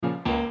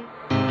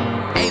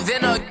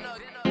What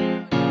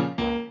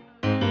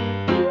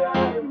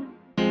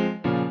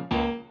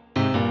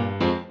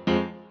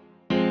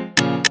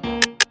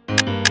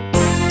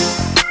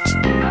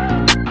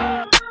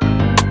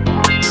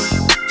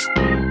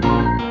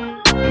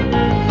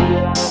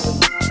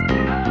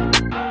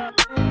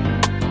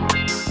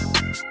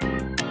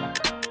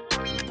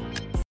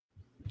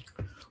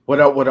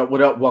up, what up,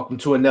 what up? Welcome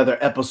to another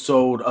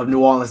episode of New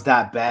Orleans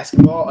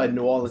Basketball, a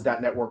New Orleans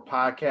Network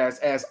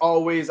podcast. As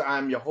always,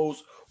 I'm your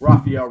host,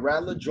 Raphael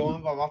Rattler,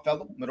 joined by my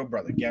fellow middle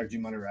brother, Garrick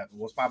Raphael Rattler.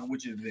 What's poppin'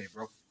 with you today,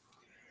 bro?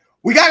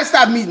 We got to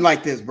stop meeting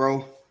like this,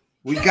 bro.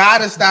 We got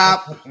to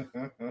stop.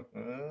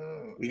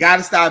 We got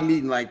to stop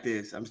meeting like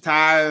this. I'm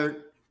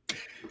tired.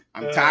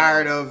 I'm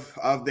tired of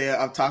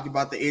talking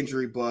about the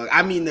injury bug.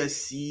 I mean, the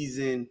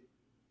season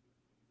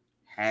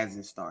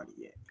hasn't started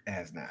yet. It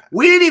has not.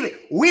 We didn't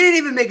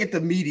even make it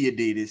to media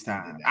day this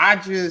time.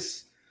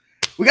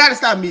 We got to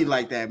stop meeting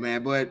like that,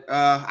 man. But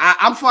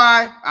I'm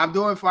fine. I'm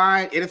doing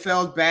fine.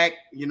 NFL's back.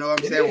 You know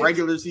what I'm saying?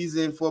 Regular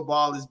season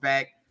football is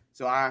back.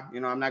 So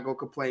I'm not gonna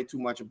complain too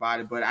much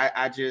about it. But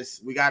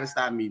we got to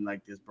stop meeting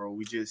like this, bro.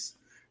 We just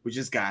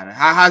gotta.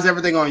 How's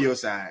everything on your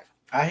side?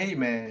 I hear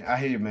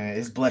you, man.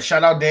 It's blessed.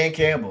 Shout out Dan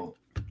Campbell.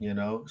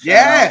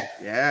 Yeah.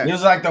 It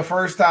was like the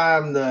first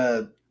time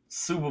the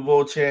Super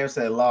Bowl champs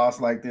had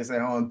lost like this at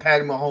home.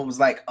 Patty Mahomes was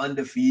like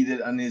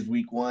undefeated on his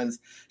week ones.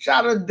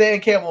 Shout out to Dan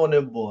Campbell and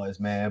them boys,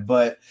 man.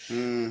 But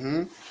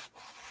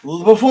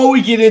before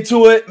we get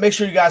into it, make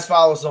sure you guys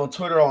follow us on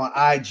Twitter, on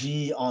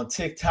IG, on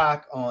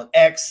TikTok, on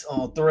X,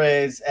 on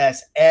Threads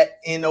as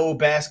 @NO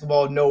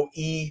Basketball, no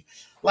E.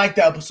 Like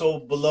the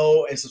episode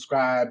below and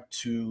subscribe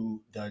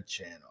to the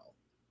channel.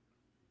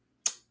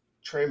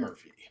 Trey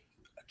Murphy.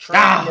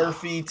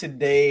 Murphy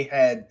today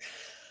had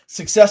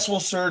successful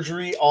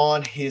surgery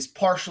on his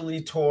partially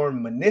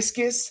torn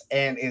meniscus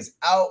and is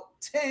out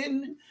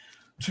 10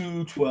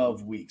 to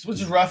 12 weeks,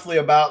 which is roughly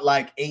about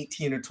like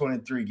 18 or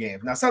 23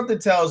 games. Now, something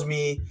tells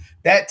me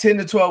that 10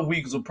 to 12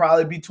 weeks will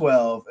probably be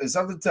 12, and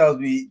something tells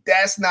me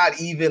that's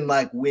not even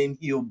like when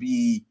he'll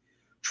be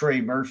Trey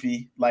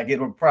Murphy. Like,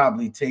 it'll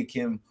probably take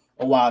him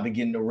a while to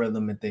get in the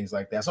rhythm and things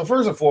like that. So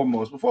first and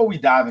foremost, before we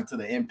dive into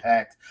the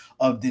impact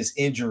of this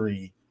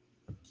injury,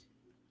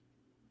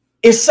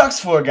 it sucks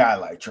for a guy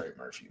like Trey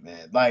Murphy,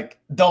 man. Like,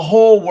 the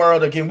whole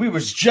world, again, we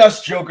was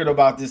just joking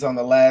about this on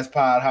the last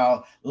pod,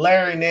 how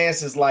Larry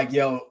Nance is like,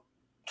 yo,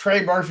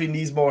 Trey Murphy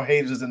needs more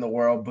haters in the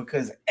world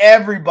because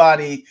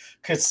everybody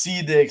could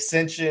see the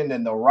ascension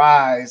and the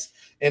rise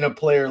in a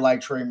player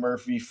like Trey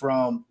Murphy,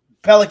 from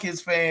Pelicans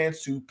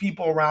fans to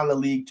people around the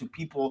league to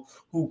people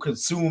who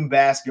consume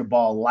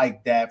basketball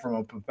like that from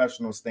a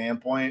professional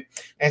standpoint.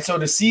 And so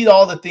to see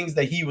all the things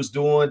that he was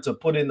doing, to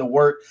put in the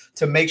work,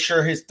 to make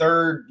sure his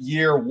third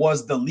year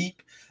was the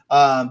leap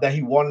that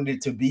he wanted it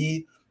to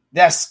be,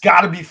 that's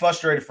got to be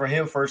frustrating for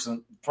him first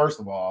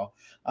of all,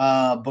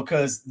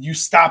 because you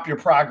stop your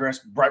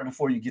progress right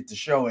before you get to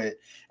show it.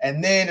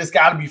 And then it's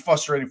got to be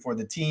frustrating for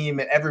the team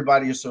and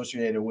everybody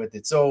associated with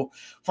it. So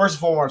first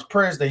and foremost,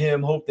 prayers to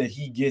him. Hope that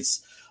he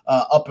gets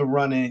up and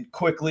running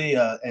quickly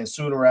and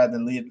sooner rather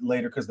than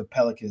later, because the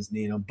Pelicans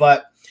need him.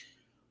 But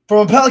from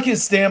a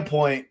Pelicans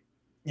standpoint,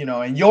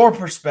 in your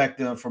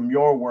perspective, from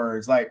your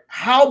words, like,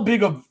 how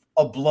big of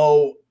a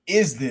blow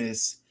is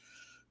this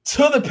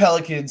to the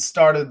Pelicans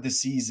start of the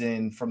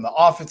season from the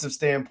offensive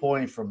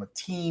standpoint, from a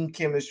team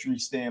chemistry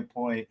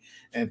standpoint,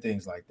 and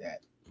things like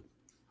that?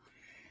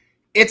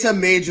 It's a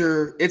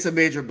major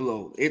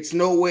blow. It's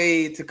no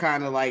way to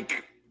kind of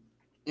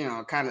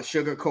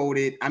sugarcoat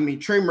it. I mean,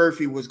 Trey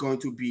Murphy was going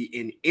to be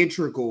an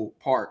integral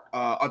part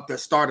of the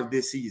start of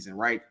this season,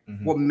 right?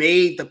 Mm-hmm. What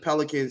made the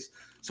Pelicans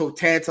so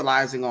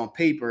tantalizing on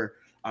paper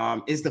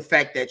is the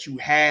fact that you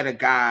had a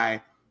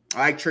guy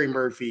like Trey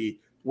Murphy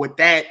with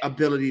that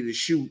ability to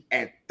shoot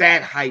at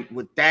that height,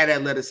 with that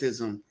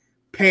athleticism,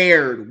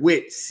 paired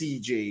with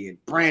CJ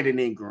and Brandon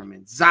Ingram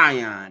and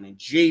Zion and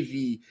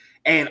JV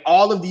and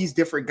all of these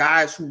different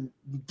guys who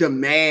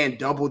demand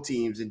double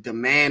teams and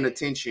demand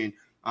attention.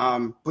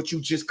 But you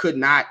just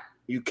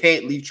you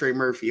can't leave Trey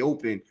Murphy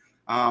open.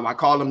 I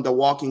call him the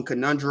walking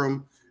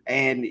conundrum,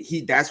 and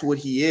that's what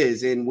he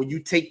is. And when you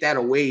take that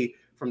away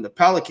from the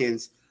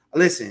Pelicans,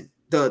 listen,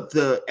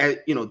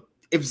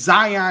 if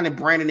Zion and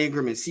Brandon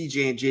Ingram and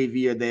CJ and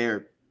JV are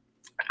there,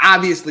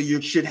 obviously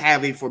you should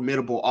have a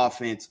formidable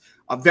offense,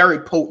 a very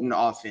potent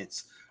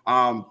offense.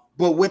 But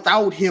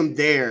without him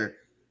there,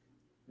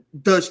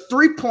 the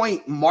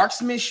 3-point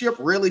marksmanship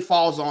really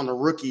falls on the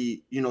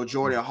rookie,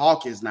 Jordan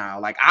Hawkins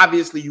now. Like,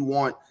 obviously you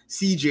want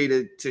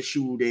CJ to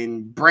shoot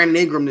and Brandon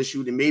Ingram to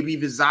shoot and maybe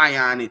even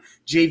Zion and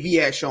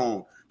JV has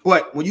shown.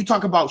 But when you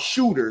talk about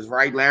shooters,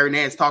 right, Larry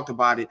Nance talked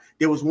about it.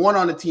 There was one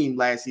on the team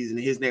last season,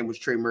 and his name was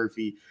Trey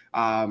Murphy.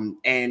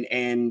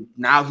 And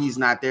now he's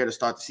not there to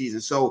start the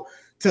season. So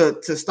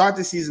to start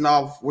the season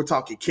off, we're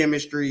talking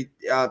chemistry,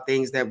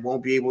 things that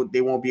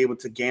they won't be able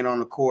to gain on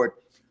the court.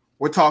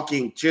 We're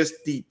talking just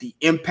the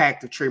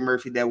impact of Trey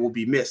Murphy that will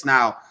be missed.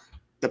 Now,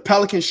 the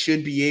Pelicans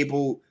should be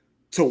able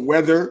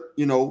weather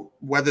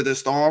the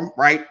storm,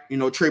 right?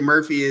 Trey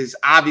Murphy is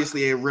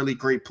obviously a really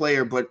great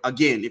player, but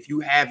again, if you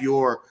have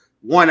your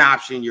one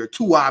option, your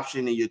two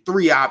option, and your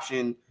three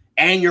option,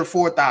 and your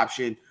fourth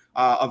option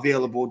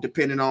available,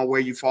 depending on where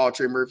you fall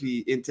Trey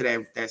Murphy into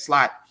that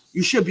slot,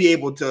 you should be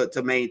able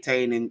to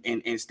maintain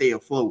and stay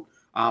afloat.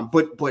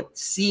 But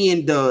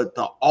seeing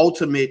the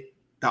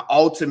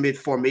ultimate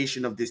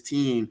formation of this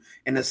team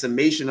and the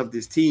summation of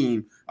this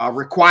team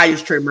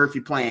requires Trey Murphy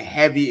playing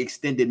heavy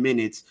extended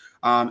minutes.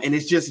 And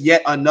it's just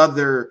yet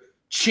another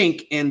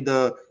chink in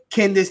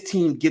can this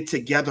team get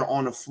together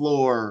on the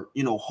floor,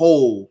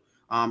 whole?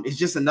 It's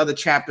just another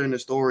chapter in the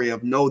story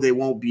of no, they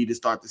won't be to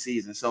start the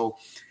season. So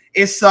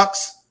it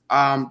sucks.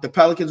 The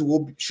Pelicans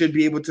should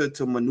be able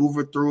to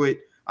maneuver through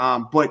it.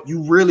 But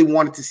you really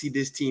wanted to see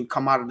this team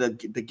come out of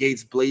the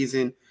gates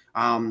blazing.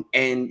 And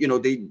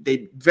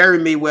they very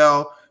may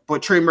well,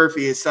 but Trey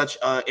Murphy is such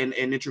an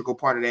integral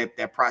part of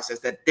that process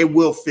that they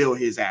will fill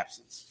his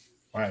absence.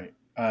 Right.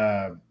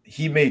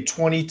 He made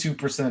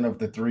 22% of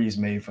the threes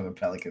made for the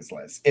Pelicans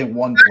last in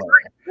one play.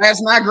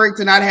 That's not great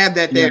to not have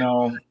that there.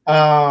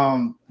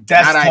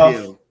 That's not tough.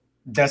 Ideal.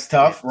 That's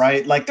tough,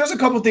 right? Like there's a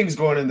couple things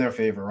going in their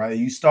favor, right?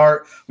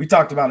 We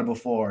talked about it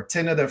before.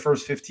 10 of their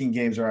first 15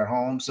 games are at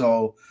home.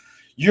 So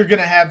you're going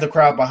to have the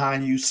crowd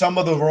behind you. Some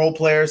of the role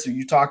players who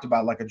you talked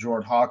about, like a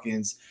Jordan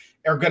Hawkins,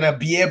 are going to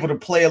be able to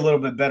play a little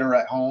bit better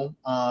at home.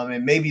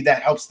 And maybe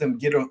that helps them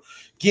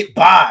get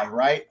by,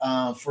 right?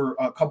 For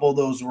a couple of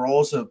those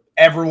roles. So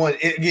everyone's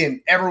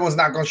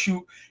not going to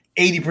shoot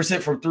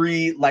 80% from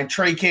three like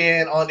Trey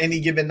can on any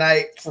given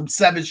night from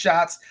 7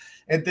 shots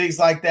and things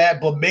like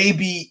that. But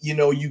maybe,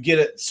 you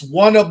get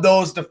one of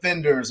those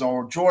defenders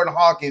or Jordan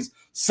Hawkins,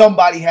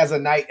 somebody has a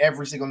night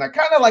every single night,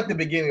 kind of like the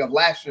beginning of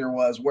last year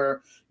was,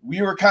 where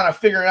we were kind of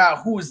figuring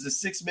out who was the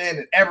 6th man,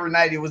 and every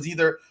night it was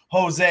either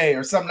Jose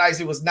or some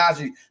nights it was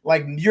Najee.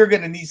 Like, you're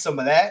going to need some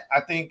of that,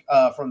 I think,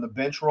 from the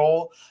bench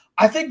role.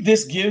 I think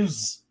this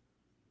gives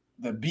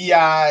the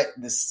BI,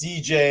 the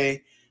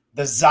CJ,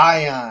 the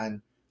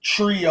Zion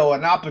trio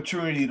an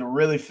opportunity to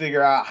really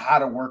figure out how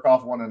to work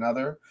off one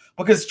another,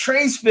 because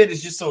Trey's fit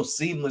is just so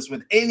seamless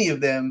with any of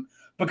them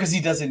because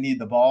he doesn't need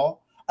the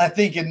ball. I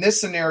think in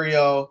this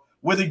scenario,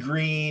 Willie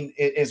Green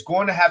is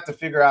going to have to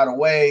figure out a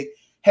way.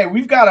 Hey,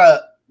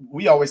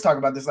 we always talk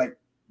about this, like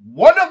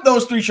one of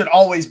those three should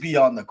always be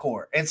on the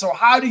court. And so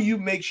how do you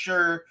make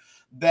sure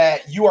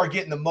that you are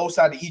getting the most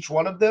out of each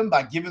one of them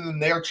by giving them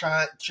their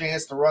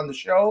chance to run the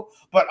show,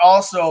 but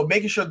also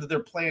making sure that they're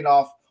playing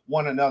off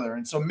one another?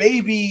 And so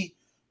maybe,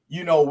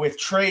 with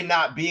Trey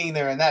not being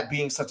there and that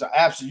being such an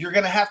absence, you're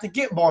going to have to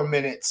get more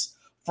minutes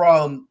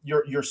from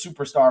your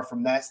superstar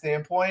from that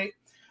standpoint.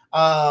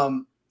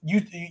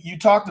 You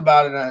talked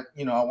about it,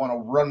 and I want to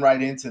run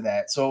right into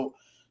that. So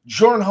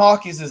Jordan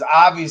Hawkins is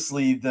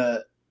obviously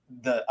the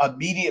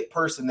immediate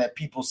person that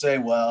people say,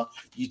 well,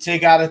 you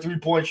take out a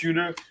 3-point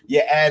shooter, you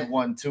add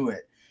one to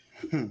it.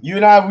 You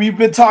and I, we've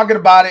been talking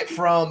about it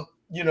from,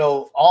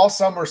 all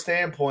summer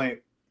standpoint.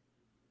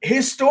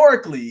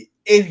 Historically,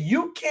 if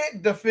you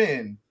can't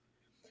defend,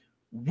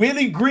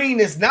 Willie Green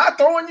is not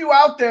throwing you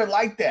out there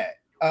like that.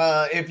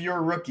 If you're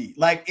a rookie,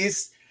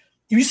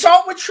 you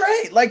saw it with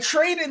Trey. Like,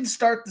 Trey didn't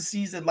start the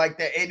season like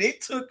that, and it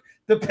took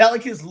the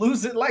Pelicans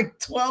losing like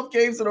 12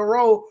 games in a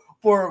row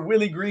for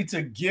Willie Green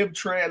to give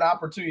Trey an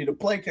opportunity to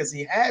play because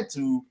he had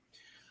to.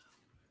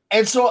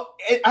 And so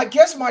I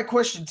guess my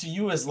question to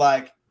you is,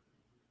 like,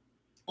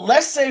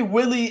 let's say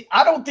Willie,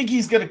 I don't think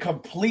he's going to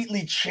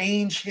completely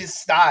change his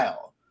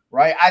style,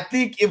 right? I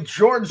think if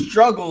Jordan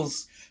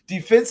struggles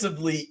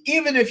defensively,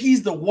 even if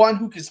he's the one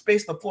who can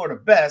space the floor the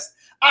best,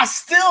 I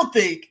still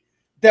think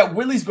that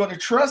Willie's going to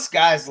trust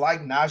guys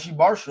like Najee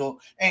Marshall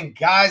and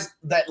guys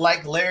that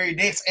like Larry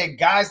Nance and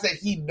guys that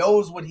he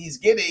knows what he's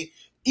getting,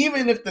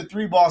 even if the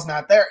 3 ball's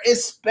not there,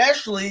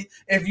 especially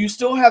if you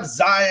still have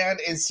Zion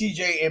and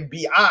CJ and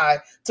BI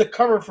to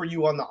cover for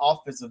you on the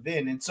offensive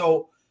end. And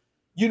so,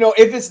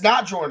 if it's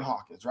not Jordan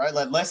Hawkins, right?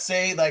 Like, let's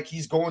say like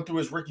he's going through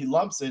his rookie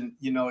lumps and,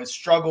 it's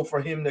struggle for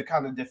him to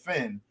kind of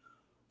defend.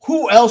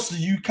 Who else do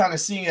you kind of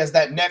see as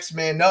that next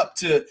man up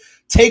to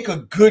take a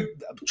good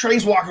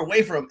Trey's walking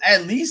away from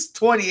at least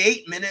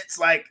 28 minutes,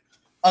 like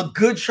a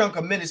good chunk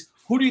of minutes?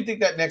 Who do you think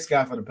that next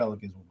guy for the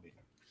Pelicans will be?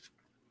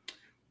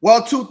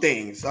 Well, 2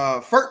 things.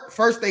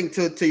 First thing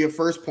to your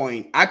first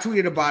point, I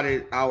tweeted about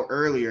it out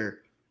earlier.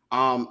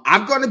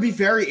 I'm going to be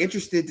very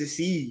interested to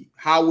see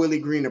how Willie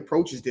Green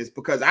approaches this,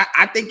 because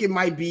I think it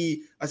might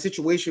be a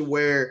situation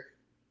where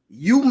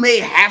you may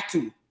have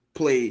to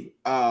play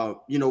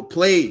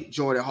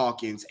Jordan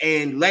Hawkins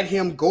and let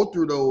him go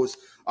through those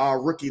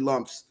rookie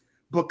lumps,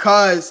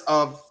 because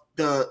of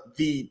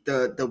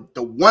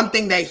the one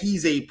thing that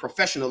he's a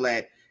professional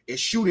at is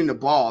shooting the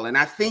ball. And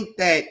I think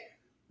that,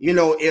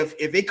 if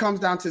it comes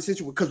down to a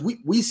situation, because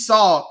we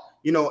saw,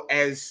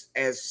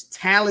 as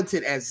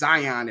talented as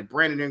Zion and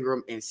Brandon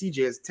Ingram and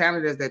CJ, as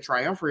talented as that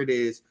triumvirate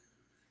is,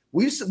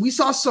 we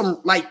saw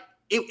some, like,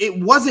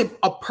 it wasn't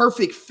a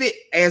perfect fit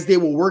as they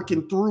were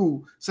working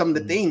through some of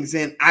the things.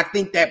 And I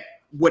think that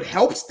what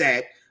helps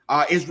that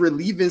is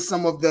relieving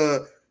some of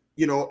the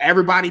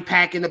everybody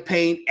packing the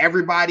paint,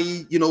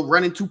 everybody,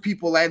 running two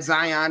people at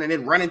Zion and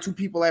then running two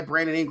people at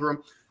Brandon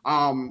Ingram.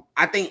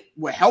 I think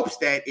what helps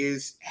that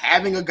is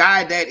having a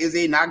guy that is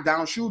a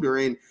knockdown shooter.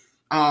 And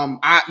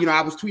I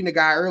was tweeting a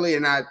guy earlier,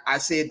 and I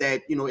said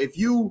that,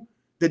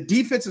 the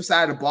defensive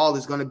side of the ball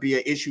is going to be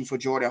an issue for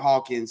Jordan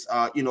Hawkins,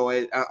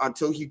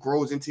 until he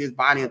grows into his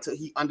body, until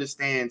he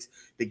understands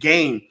the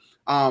game.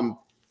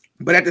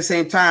 But at the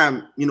same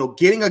time,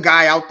 getting a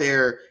guy out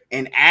there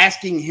and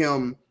asking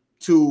him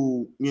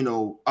to,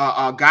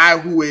 a guy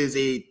who is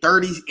a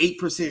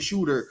 38%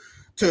 shooter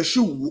to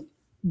shoot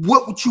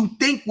what would you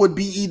think would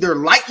be either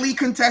lightly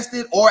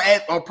contested or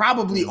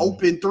probably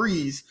open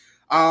threes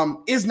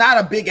is not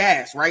a big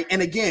ask, right?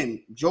 And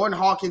again, Jordan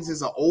Hawkins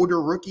is an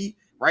older rookie,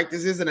 right?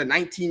 This isn't a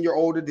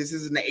 19-year-old. This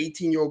isn't an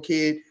 18-year-old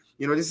kid.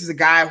 This is a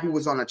guy who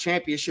was on a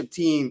championship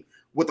team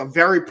with a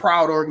very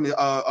proud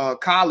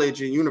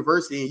college and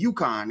university in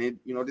UConn. And,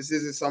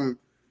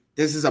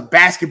 this is a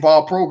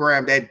basketball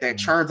program that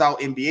churns out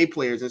NBA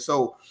players. And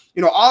so,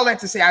 all that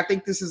to say, I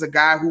think this is a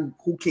guy who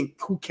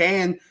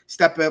can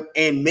step up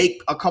and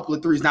make a couple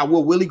of threes. Now,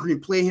 will Willie Green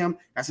play him?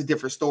 That's a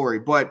different story.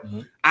 But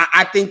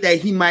I think that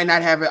he might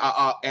not have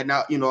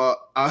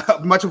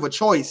much of a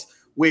choice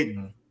with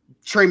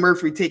Trey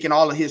Murphy taking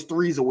all of his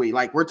threes away.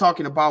 Like, we're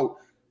talking about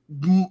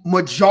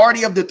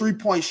majority of the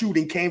three-point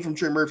shooting came from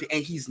Trey Murphy,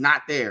 and he's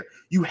not there.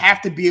 You have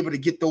to be able to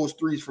get those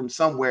threes from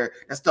somewhere.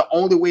 That's the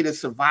only way to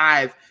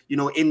survive,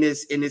 in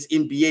this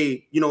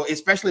NBA,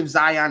 especially if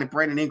Zion and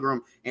Brandon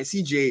Ingram and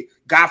CJ,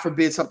 God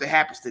forbid something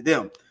happens to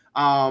them.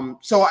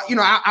 So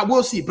I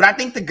will see. But I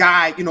think the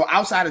guy,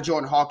 outside of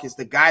Jordan Hawkins,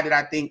 the guy that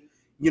I think,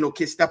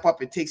 can step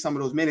up and take some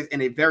of those minutes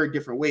in a very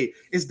different way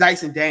is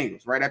Dyson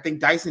Daniels, right? I think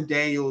Dyson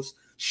Daniels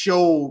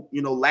showed,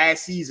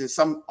 last season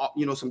some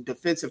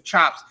defensive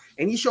chops,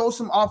 and he showed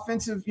some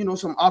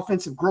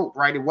offensive growth,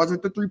 right? It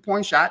wasn't the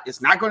 3-point shot.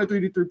 It's not going to be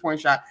the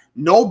 3-point shot.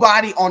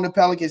 Nobody on the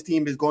Pelicans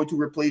team is going to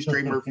replace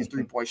Trey Murphy's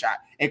 3-point shot,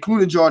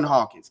 including Jordan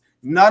Hawkins.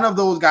 None of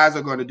those guys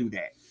are going to do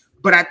that.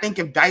 But I think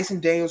if Dyson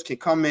Daniels can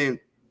come in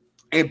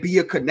and be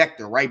a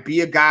connector, right?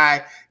 Be a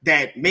guy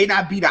that may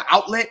not be the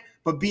outlet,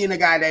 but being a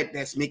guy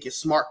that's making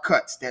smart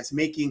cuts, that's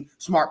making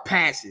smart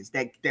passes,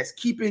 that's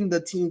keeping the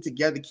team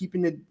together,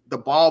 keeping the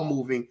ball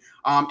moving.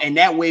 And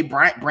that way,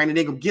 Brandon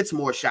Ingram gets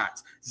more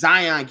shots.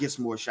 Zion gets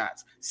more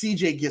shots.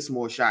 CJ gets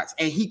more shots.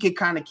 And he can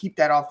kind of keep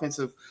that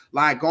offensive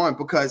line going,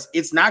 because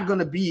it's not going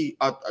to be,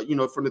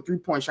 from the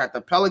 3-point shot. The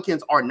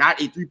Pelicans are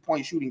not a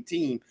 3-point shooting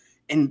team,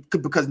 and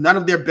because none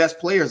of their best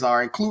players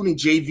are, including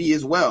JV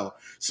as well.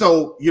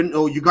 So, you're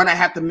going to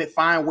have to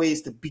find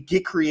ways to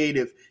get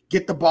creative,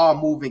 get the ball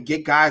moving,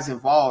 get guys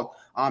involved.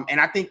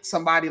 And I think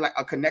somebody like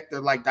a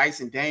connector like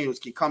Dyson Daniels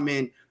can come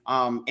in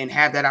and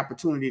have that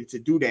opportunity to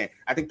do that.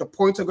 I think the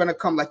points are going to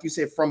come, like you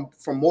said, from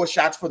more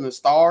shots from the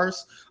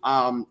stars.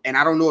 And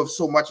I don't know if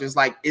so much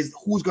is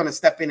who's going to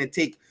step in and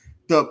take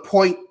the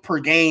point per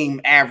game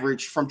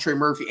average from Trey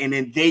Murphy, and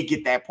then they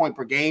get that point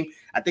per game.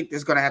 I think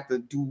there's going to have to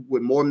do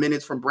with more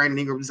minutes from Brandon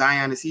Ingram,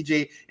 Zion, and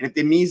CJ. And if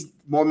it means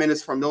more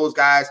minutes from those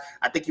guys,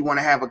 I think you want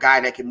to have a guy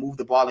that can move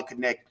the ball and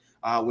connect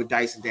with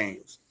Dyson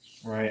Daniels.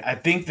 Right. I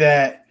think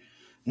that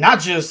not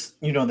just,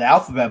 the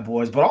alphabet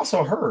boys, but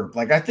also Herb.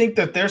 Like, I think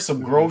that there's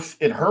some growth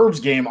in Herb's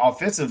game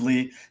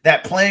offensively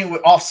that playing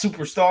with off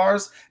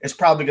superstars is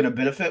probably going to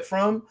benefit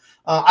from.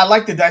 I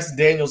like the Dyson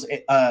Daniels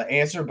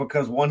answer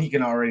because, one, he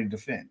can already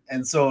defend.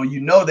 And so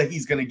that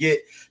he's going to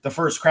get the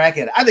first crack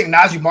at it. I think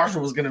Najee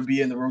Marshall was going to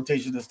be in the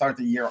rotation to start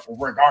the year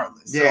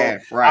regardless. Yeah,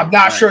 so right. I'm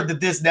not sure that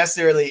this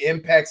necessarily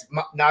impacts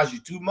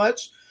Najee too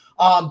much.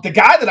 The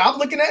guy that I'm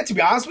looking at, to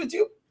be honest with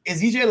you,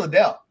 is EJ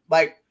Liddell.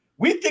 Like,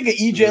 we think of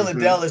EJ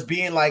Liddell as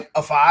being like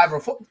a 5 or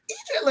 4.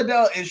 EJ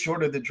Liddell is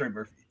shorter than Trey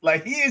Murphy.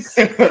 Like, he is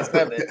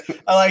 6'7".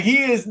 Like,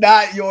 he is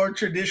not your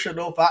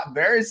traditional 5.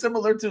 Very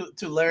similar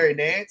to Larry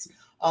Nance.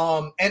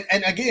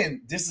 And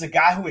again, this is a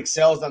guy who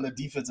excels on the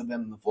defensive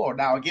end of the floor.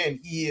 Now,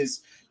 again, he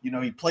is,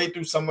 he played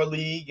through summer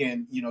league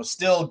and,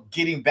 still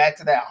getting back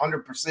to that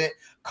 100%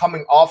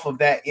 coming off of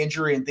that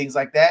injury and things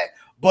like that.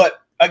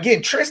 But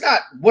again, Trey's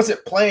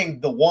wasn't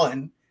playing the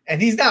 1,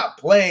 and he's not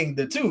playing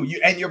the 2.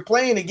 You're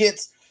playing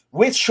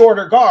with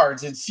shorter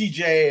guards and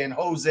CJ and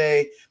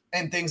Jose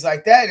and things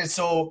like that. And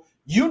so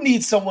you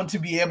need someone to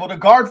be able to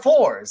guard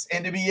 4s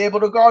and to be able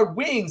to guard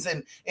wings.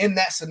 And in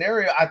that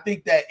scenario, I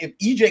think that if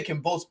EJ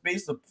can both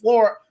space the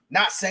floor,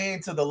 not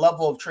saying to the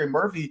level of Trey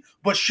Murphy,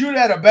 but shoot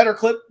at a better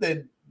clip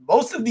than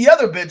most of the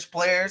other bench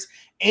players,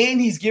 and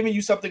he's giving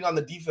you something on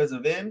the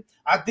defensive end,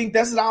 I think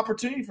that's an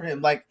opportunity for him.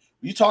 Like,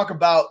 you talk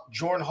about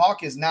Jordan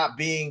Hawkins not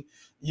being,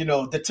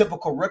 the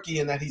typical rookie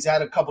and that he's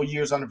had a couple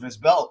years under his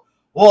belt.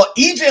 Well,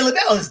 EJ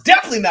Liddell is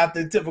definitely not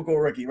the typical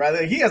rookie,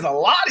 right? He has a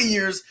lot of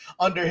years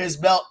under his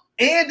belt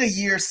and a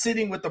year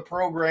sitting with the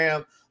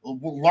program,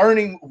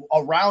 learning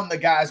around the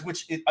guys,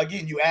 which,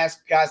 again, you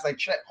ask guys like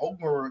Chet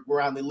Holmgren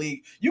around the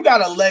league, you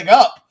got a leg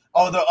up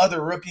on the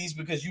other rookies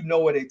because you know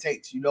what it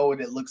takes. You know what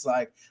it looks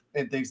like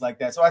and things like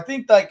that. So I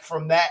think, like,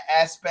 from that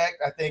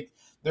aspect, I think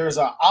there's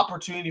an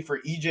opportunity for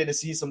EJ to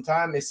see some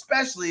time,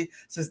 especially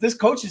since this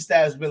coaching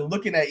staff has been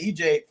looking at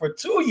EJ for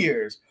 2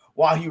 years,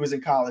 while he was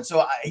in college.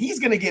 So he's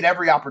going to get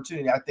every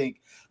opportunity, I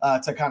think,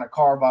 to kind of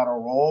carve out a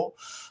role.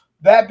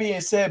 That being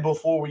said,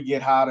 before we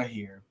get out of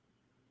here,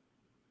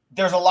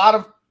 there's a lot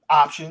of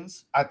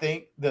options, I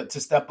think, to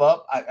step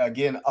up.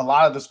 Again, a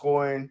lot of the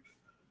scoring,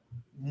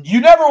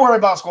 you never worry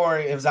about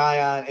scoring if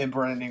Zion and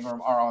Brandon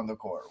Ingram are on the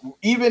court.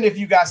 Even if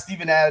you got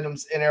Steven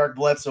Adams and Eric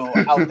Bledsoe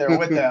out there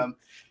with them,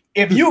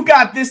 if you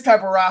got this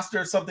type of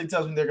roster, something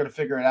tells me they're going to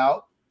figure it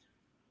out.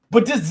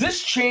 But does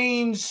this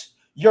change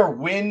your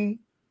win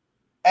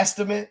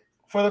estimate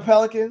for the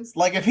Pelicans?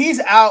 Like if he's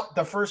out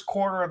the first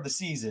quarter of the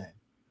season,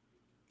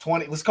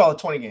 20, let's call it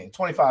 20 games,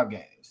 25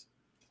 games.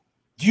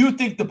 Do you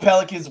think the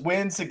Pelicans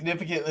win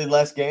significantly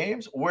less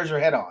games? Where's your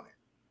head on it?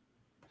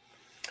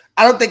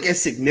 I don't think it's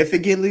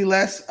significantly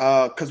less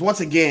because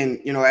once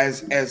again,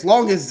 as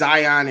long as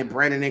Zion and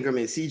Brandon Ingram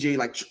and CJ,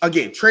 like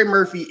again, Trey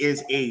Murphy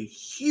is a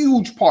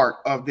huge part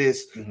of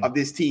this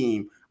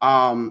team.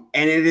 And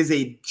it is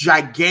a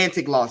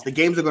gigantic loss. The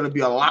games are going to be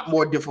a lot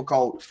more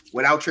difficult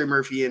without Trey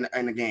Murphy in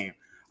the game.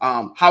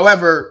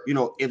 However,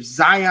 if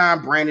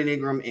Zion, Brandon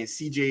Ingram, and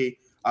CJ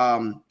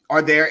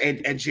are there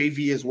and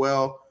JV as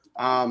well,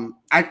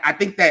 I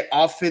think that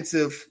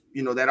offensive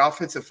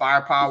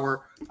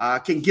firepower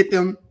can get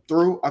them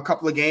through a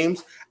couple of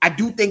games. I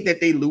do think that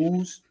they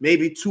lose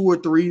maybe 2 or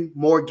 3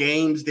 more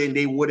games than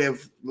they would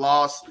have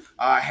lost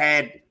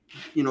had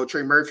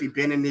Trey Murphy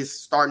been in this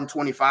starting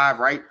 25,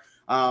 right?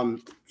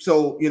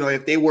 So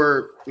if they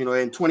were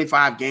in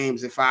 25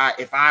 games, if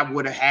I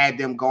would have had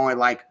them going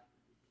like,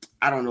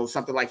 I don't know,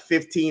 something like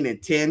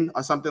 15-10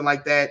 or something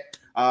like that,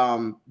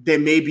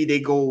 then maybe they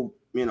go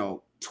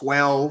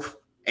 12-13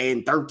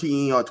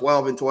 or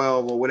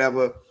 12-12 or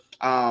whatever.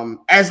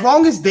 As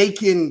long as they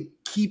can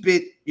keep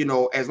it,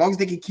 as long as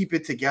they can keep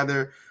it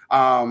together,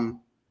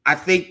 I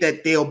think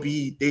that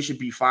they should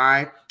be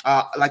fine.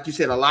 Like you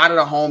said, a lot of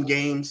the home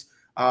games,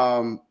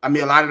 a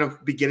lot of the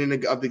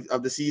beginning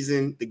of the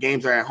season, the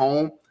games are at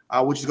home,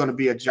 which is going to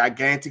be a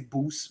gigantic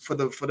boost for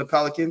the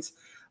Pelicans.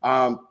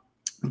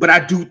 But I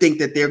do think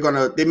that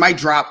they might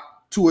drop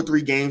 2 or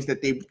 3 games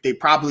that they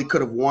probably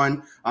could have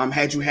won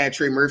had you had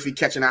Trey Murphy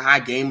catching a high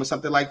game or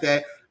something like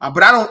that.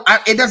 But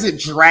it doesn't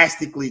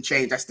drastically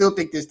change. I still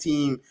think this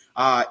team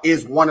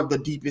is one of the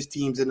deepest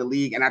teams in the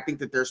league. And I think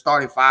that their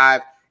starting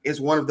 5 is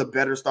one of the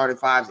better starting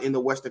 5s in the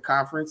Western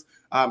Conference.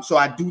 So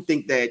I do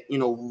think that,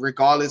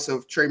 regardless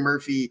of Trey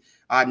Murphy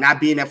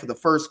not being there for the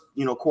first,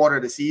 quarter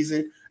of the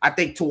season, I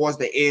think towards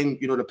the end,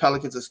 the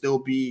Pelicans will still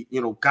be,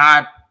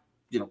 God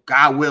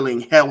willing,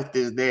 health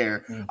is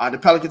there. The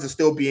Pelicans will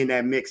still be in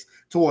that mix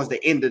towards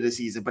the end of the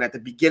season. But at the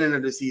beginning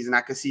of the season,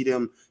 I could see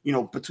them,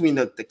 between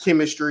the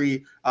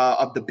chemistry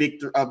of the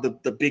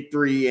big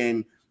three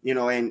and,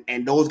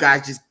 and those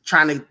guys just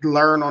trying to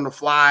learn on the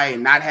fly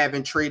and not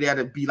having Trey there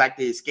to be like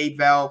the escape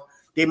valve.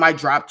 They might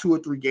drop 2 or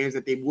 3 games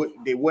that they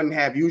wouldn't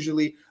have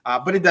usually.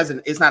 But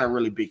it's not a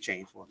really big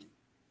change for me.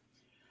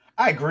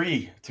 I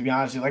agree, to be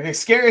honest with you. Like, as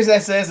scary as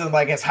that says, and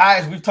like as high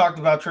as we've talked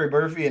about Trey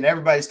Murphy and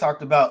everybody's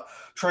talked about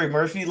Trey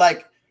Murphy,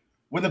 like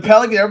when the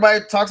Pelicans,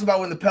 everybody talks about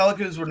when the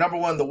Pelicans were number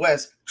 1 in the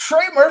West,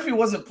 Trey Murphy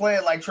wasn't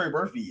playing like Trey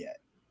Murphy yet.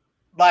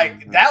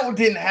 Like that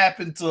didn't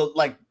happen till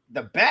like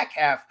the back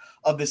half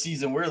of the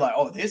season. We're like,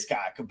 oh, this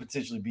guy could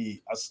potentially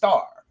be a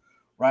star,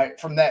 right?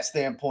 From that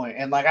standpoint.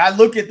 And like, I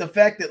look at the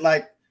fact that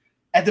like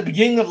at the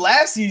beginning of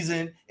last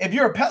season, if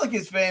you're a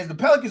Pelicans fan, the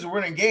Pelicans were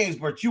winning games,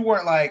 but you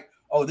weren't like,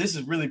 oh, this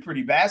is really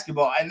pretty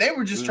basketball. And they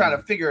were just trying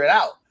to figure it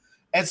out.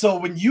 And so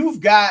when you've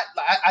got,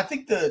 I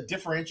think the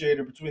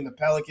differentiator between the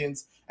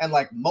Pelicans and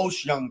like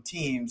most young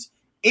teams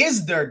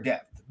is their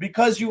depth,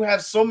 because you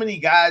have so many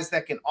guys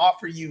that can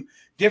offer you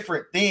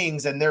different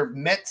things, and they're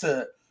meant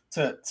to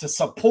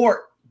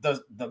support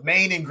the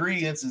main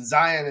ingredients in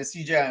Zion and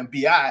CJ and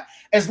BI.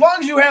 As long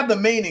as you have the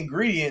main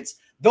ingredients,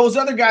 those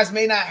other guys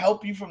may not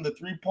help you from the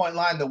 3-point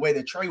line the way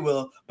that Trey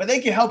will, but they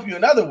can help you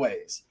in other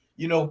ways.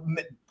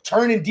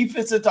 Turning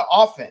defense into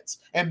offense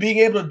and being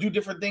able to do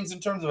different things in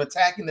terms of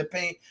attacking the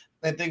paint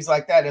and things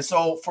like that. And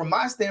so from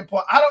my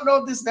standpoint, I don't know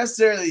if this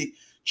necessarily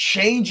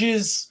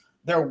changes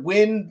their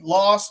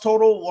win-loss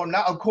total or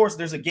not. Of course,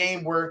 there's a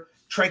game where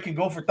Trey can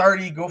go for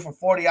 30, go for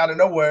 40 out of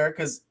nowhere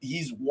because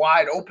he's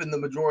wide open the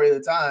majority of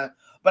the time.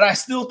 But I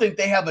still think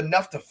they have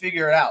enough to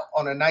figure it out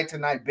on a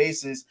night-to-night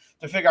basis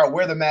to figure out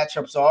where the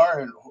matchups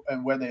are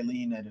and where they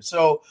lean in.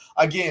 So,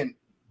 again,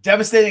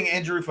 devastating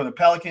injury for the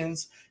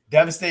Pelicans.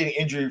 Devastating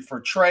injury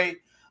for Trey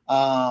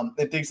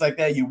and things like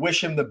that. You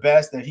wish him the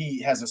best, that he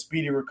has a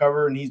speedy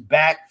recovery and he's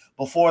back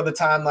before the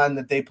timeline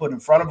that they put in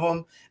front of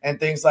him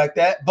and things like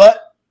that.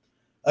 But,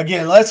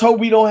 again, let's hope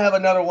we don't have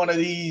another one of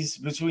these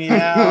between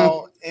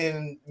now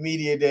and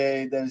Media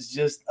Day that's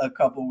just a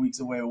couple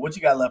weeks away. What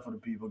you got left for the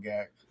people,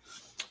 Garrick?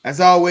 As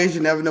always, you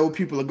never know what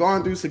people are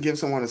going through, so give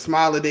someone a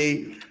smile a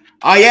day.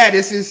 Oh, yeah,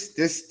 this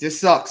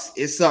sucks.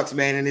 It sucks,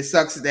 man, and it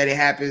sucks that it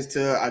happens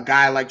to a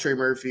guy like Trey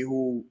Murphy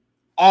who –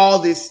 all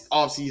this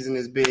offseason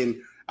has been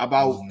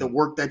about the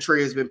work that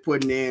Trey has been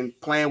putting in,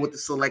 playing with the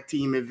select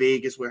team in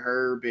Vegas with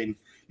Herb and,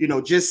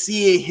 just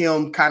seeing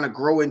him kind of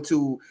grow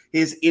into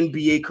his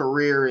NBA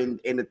career and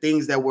the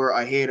things that were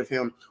ahead of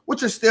him,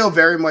 which are still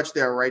very much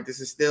there, right? This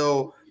is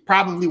still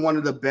probably one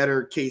of the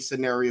better case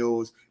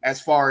scenarios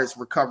as far as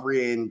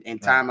recovery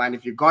and timeline.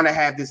 If you're going to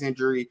have this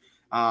injury,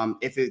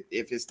 if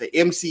it's the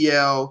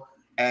MCL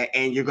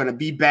and you're going to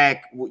be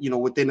back,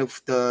 within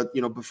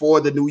the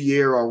before the new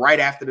year or right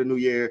after the new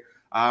year,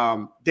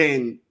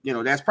 then,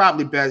 that's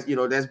probably best.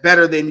 That's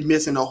better than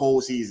missing the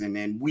whole season.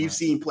 And we've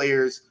seen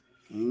players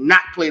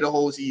not play the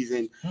whole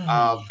season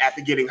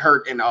after getting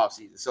hurt in the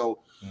offseason. So,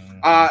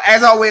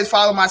 as always,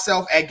 follow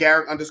myself at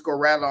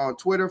Garrick_Rattler on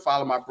Twitter.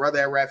 Follow my brother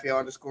at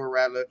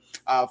Raphael_Rattler.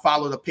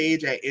 Follow the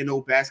page at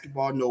NO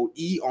Basketball No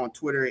E on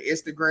Twitter and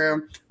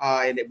Instagram,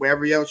 and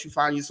wherever else you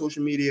find your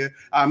social media.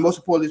 Most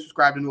importantly,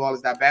 subscribe to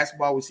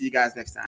NewOrleans.basketball. We'll see you guys next time.